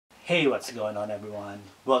Hey, what's going on everyone?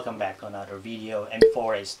 Welcome back to another video, and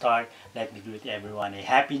before I start, let me greet everyone a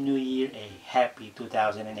happy new year, a happy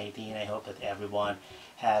 2018. I hope that everyone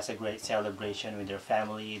has a great celebration with their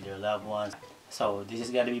family, their loved ones. So this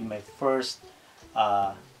is gonna be my first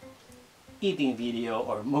eating video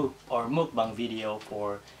or mukbang video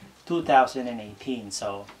for 2018.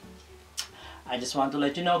 So I just want to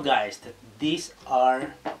let you know, guys, that these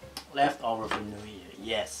are leftover from New Year.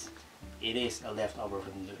 Yes, it is a leftover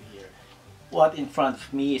from New Year. What in front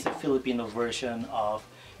of me is a Filipino version of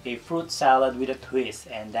a fruit salad with a twist,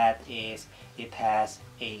 and that is, it has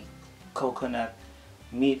a coconut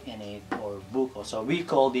meat in it, or buko. So we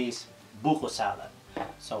call this buko salad.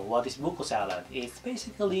 So what is buko salad? It's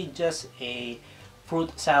basically just a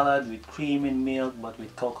fruit salad with cream and milk, but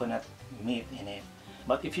with coconut meat in it.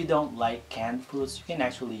 But if you don't like canned fruits, you can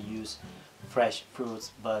actually use fresh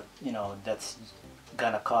fruits, but you know, that's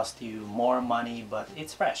gonna cost you more money, but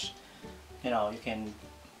it's fresh. You know, you can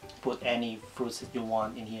put any fruits that you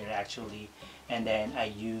want in here actually. And then I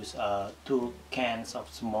use 2 cans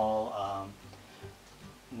of small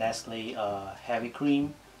Nestle heavy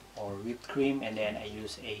cream or whipped cream, and then I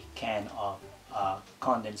use a can of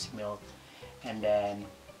condensed milk, and then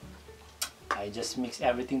I just mix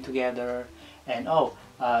everything together. And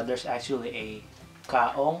there's actually a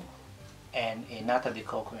kaong and a nata de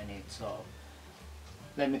coco in it. So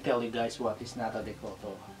let me tell you guys what is nata de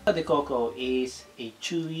coco. Nata de coco is a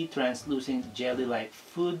chewy, translucent, jelly-like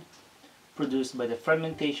food produced by the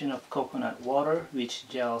fermentation of coconut water, which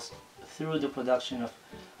gels through the production of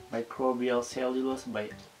microbial cellulose by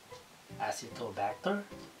Acetobacter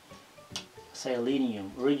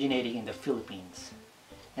silenium, originating in the Philippines.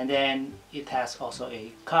 And then it has also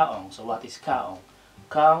a kaong. So what is kaong?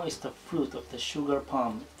 Kaong is the fruit of the sugar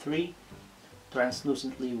palm tree,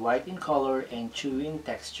 translucently white in color and chewy in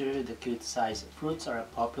texture. The cute-sized fruits are a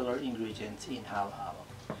popular ingredient in halo-halo,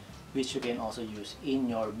 which you can also use in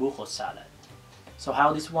your buko salad. So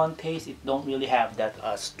how this one tastes, it don't really have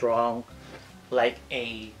that strong, like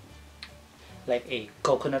a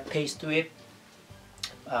coconut taste to it.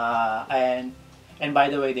 And by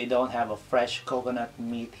the way, they don't have a fresh coconut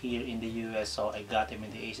meat here in the US, so I got them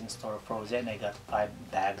in the Asian store frozen. I got 5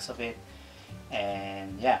 bags of it.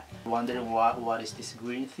 And yeah, wondering what is this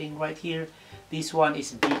green thing right here? This one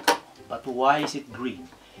is biko. But why is it green?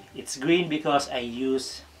 It's green because I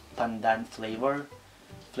use pandan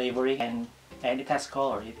flavoring, and it has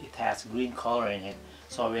color. It has green color in it.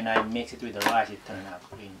 So when I mix it with the rice, it turned out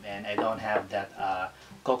green. And I don't have that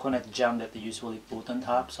coconut jam that they usually put on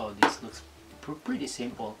top, so this looks pretty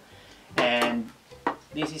simple. And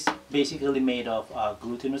this is basically made of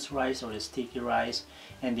glutinous rice, or the sticky rice,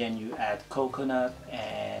 and then you add coconut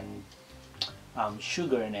and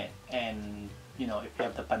sugar in it. And you know, if you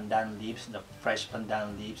have the pandan leaves, the fresh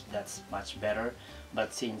pandan leaves, that's much better.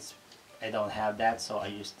 But since I don't have that, so I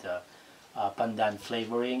used the pandan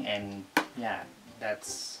flavoring. And yeah,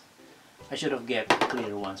 I should have get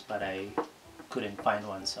clear ones, but I couldn't find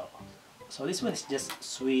one. So this one is just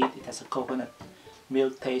sweet. It has a coconut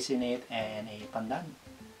milk taste in it and a pandan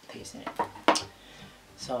taste in it.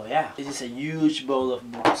 So yeah, this is a huge bowl of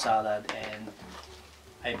buko salad, and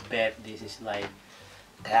I bet this is like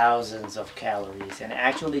thousands of calories. And I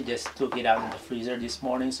actually just took it out in the freezer this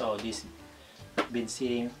morning, so this been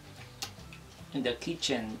sitting in the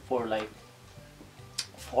kitchen for like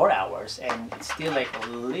 4 hours, and it's still like a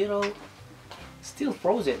little still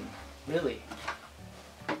frozen, really.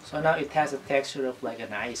 So now it has a texture of like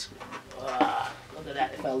an ice cream. Look at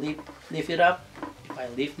that. If I lift it up, if I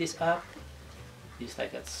lift this up, it's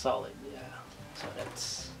like a solid. Yeah. So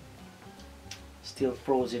that's still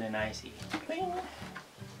frozen and icy.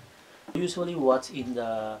 Usually what's in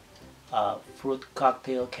the fruit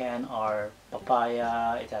cocktail can are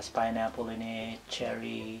papaya, it has pineapple in it,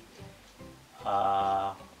 cherry,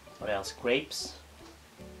 what else? Grapes.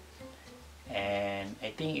 And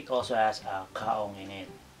I think it also has a kaong in it,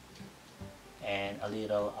 and a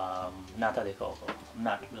little nata de coco. I'm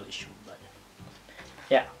not really sure, but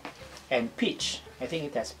yeah. And peach. I think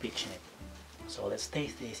it has peach in it. So let's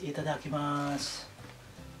taste this. Itadakimasu.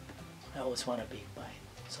 I always want a big bite.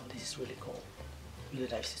 So this is really cool. Really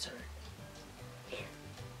nice dessert.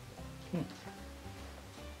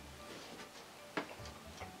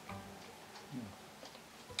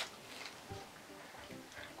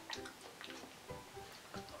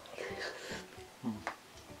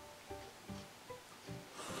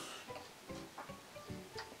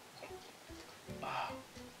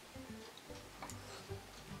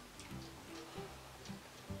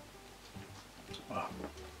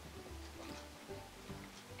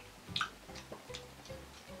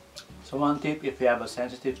 So one tip, if you have a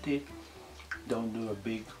sensitive teeth, don't do a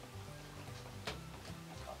big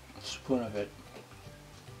spoon of it,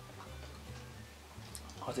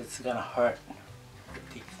 because it's gonna hurt your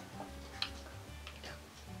teeth.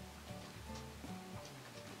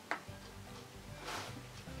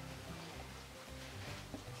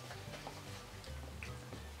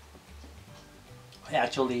 I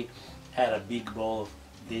actually had a big bowl of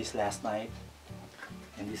this last night,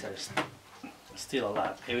 and these are still a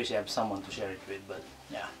lot. I wish I have someone to share it with, but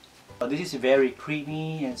yeah. So this is very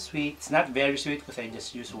creamy and sweet. It's not very sweet because I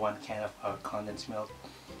just use 1 can of condensed milk,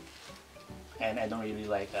 and I don't really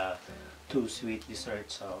like too sweet dessert,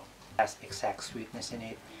 so it has exact sweetness in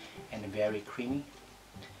it and very creamy.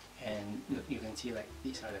 And look, you can see like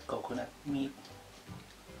these are the coconut meat.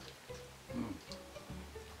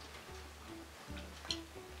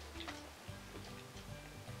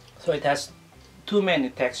 So it has too many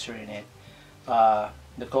texture in it.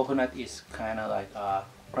 The coconut is kind of like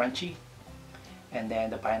crunchy, and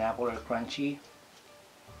then the pineapple are crunchy,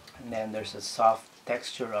 and then there's a soft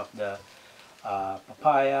texture of the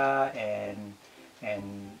papaya and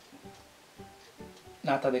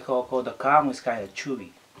nata de coco. The kaong is kind of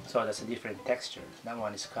chewy, so that's a different texture. That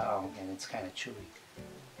one is kaong and it's kind of chewy.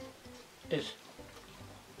 It's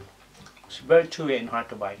very chewy and hard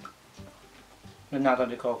to bite. The nata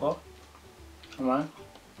de coco, come on,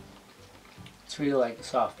 it's really like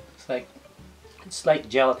soft. It's like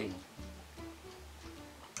gelatin,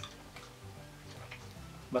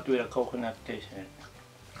 but with a coconut taste in it.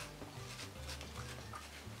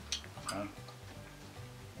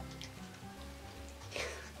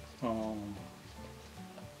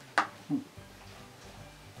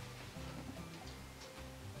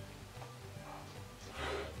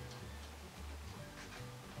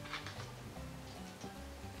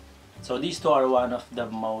 So these two are one of the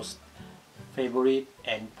most favorite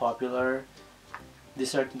and popular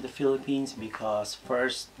dessert in the Philippines, because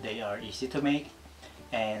first, they are easy to make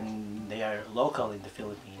and they are local in the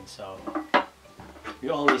Philippines. So we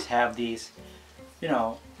always have these, you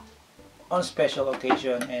know, on special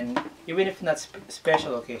occasion, and even if not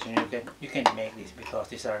special occasion, you can make these because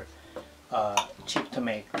these are cheap to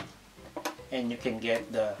make, and you can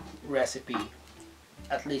get the recipe,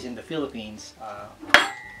 at least in the Philippines,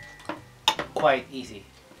 quite easy.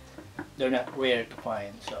 They're not rare to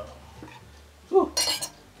find, so. Whew.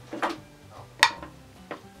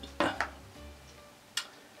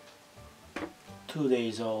 2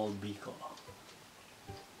 days old biko.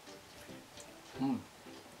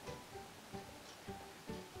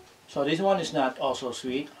 So this one is not also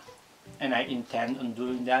sweet, and I intend on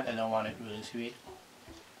doing that. I don't want it really sweet.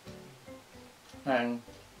 And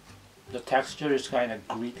the texture is kind of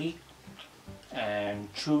gritty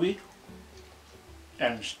and chewy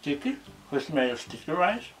and sticky. It's made of sticky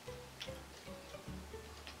rice.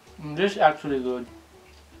 This is actually good.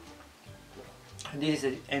 This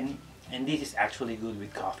is and this is actually good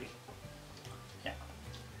with coffee. Yeah,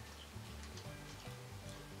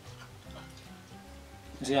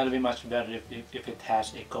 it's gonna be much better if it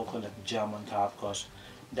has a coconut jam on top, because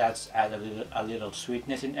that's add a little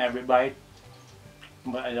sweetness in every bite.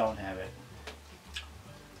 But I don't have it,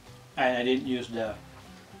 and I didn't use the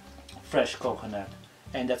fresh coconut.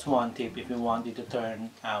 And that's one tip, if you want it to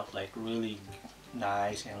turn out like really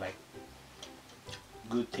nice and like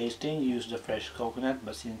good tasting, use the fresh coconut.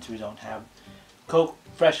 But since we don't have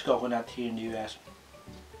fresh coconut here in the US,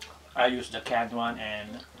 I use the canned one,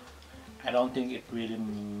 and I don't think it really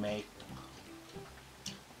make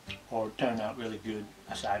or turn out really good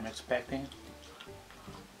as I'm expecting.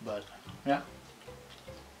 But yeah,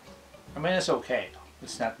 I mean, it's okay.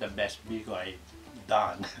 It's not the best biko I've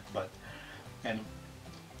done, but and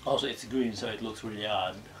also it's green, so it looks really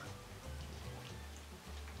odd.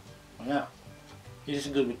 Yeah, it is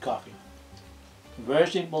good with coffee. Very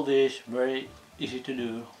simple dish, very easy to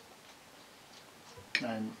do,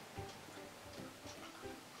 and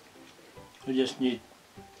you just need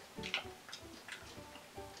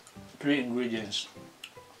 3 ingredients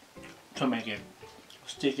to make it: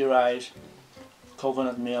 sticky rice,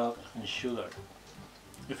 coconut milk, and sugar.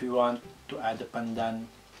 If you want to add the pandan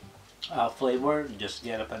flavor, just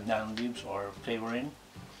get a pandan leaves or flavoring,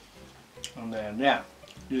 and then yeah,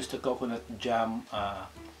 use the coconut jam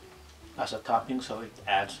as a topping, so it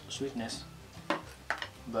adds sweetness.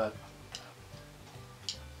 But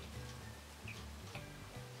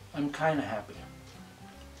I'm kind of happy.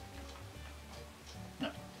 Yeah.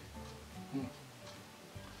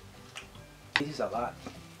 This is a lot.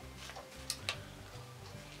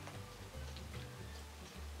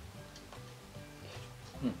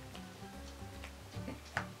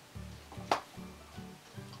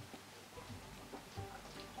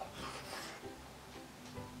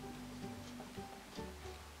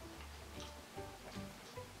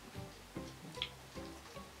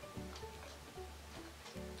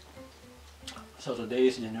 So today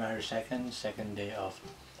is January 2nd, second day of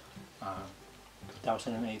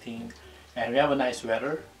 2018, and we have a nice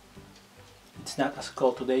weather. It's not as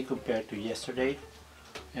cold today compared to yesterday,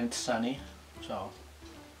 and it's sunny, so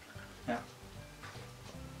yeah.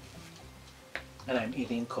 And I'm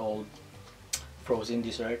eating cold frozen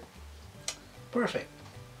dessert. Perfect.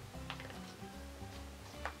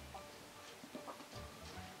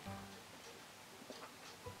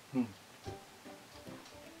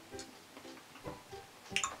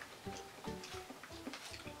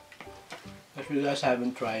 If you guys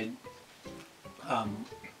haven't tried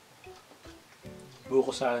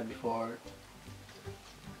buko salad before,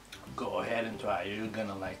 go ahead and try. You're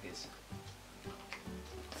gonna like this.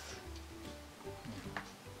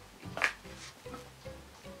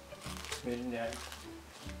 In there.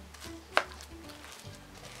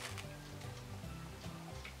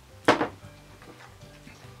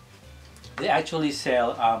 They actually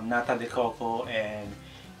sell nata de coco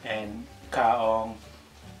and kaong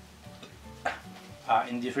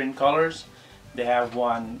in different colors. They have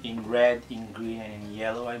one in red, in green, and in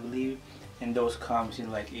yellow, I believe. And those comes in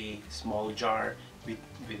like a small jar with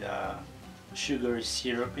sugar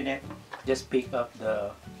syrup in it. Just pick up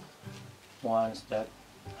the ones that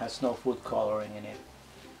has no food coloring in it.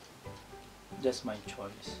 Just my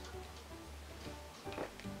choice.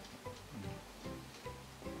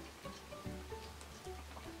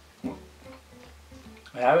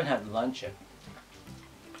 I haven't had lunch yet.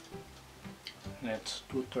 And it's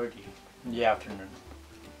 2:30 in the afternoon.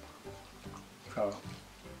 So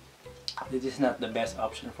this is not the best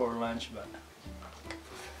option for lunch, but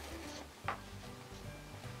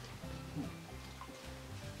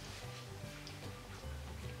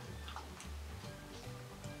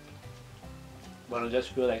I just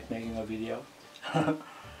feel like making a video.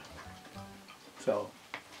 So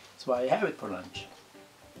that's why I have it for lunch.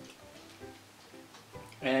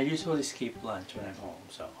 And I usually skip lunch when I'm home,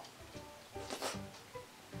 so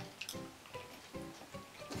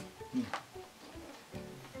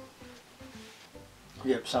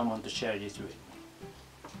you have someone to share this with.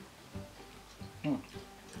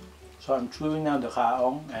 So I'm chewing now the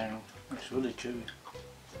kaong, and it's really chewy.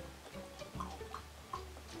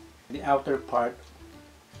 The outer part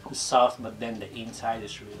is soft, but then the inside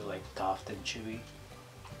is really like tough and chewy.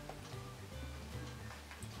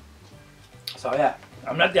 So yeah,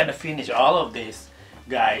 I'm not gonna finish all of this,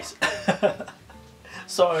 guys.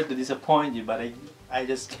 Sorry to disappoint you, but I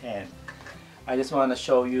just can't. I just want to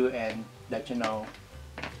show you and let you know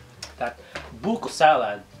that buko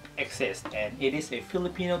salad exists, and it is a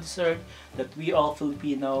Filipino dessert that we all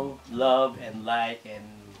Filipino love and like, and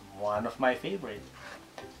one of my favorite.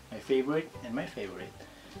 My favorite and my favorite.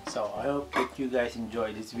 So I hope that you guys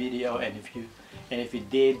enjoyed this video, and if you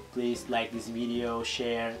did, please like this video,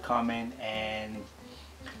 share, comment, and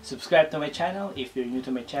subscribe to my channel if you're new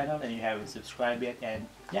to my channel and you haven't subscribed yet. And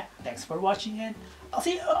yeah, thanks for watching, and I'll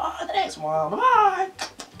see you on the next one. Bye bye.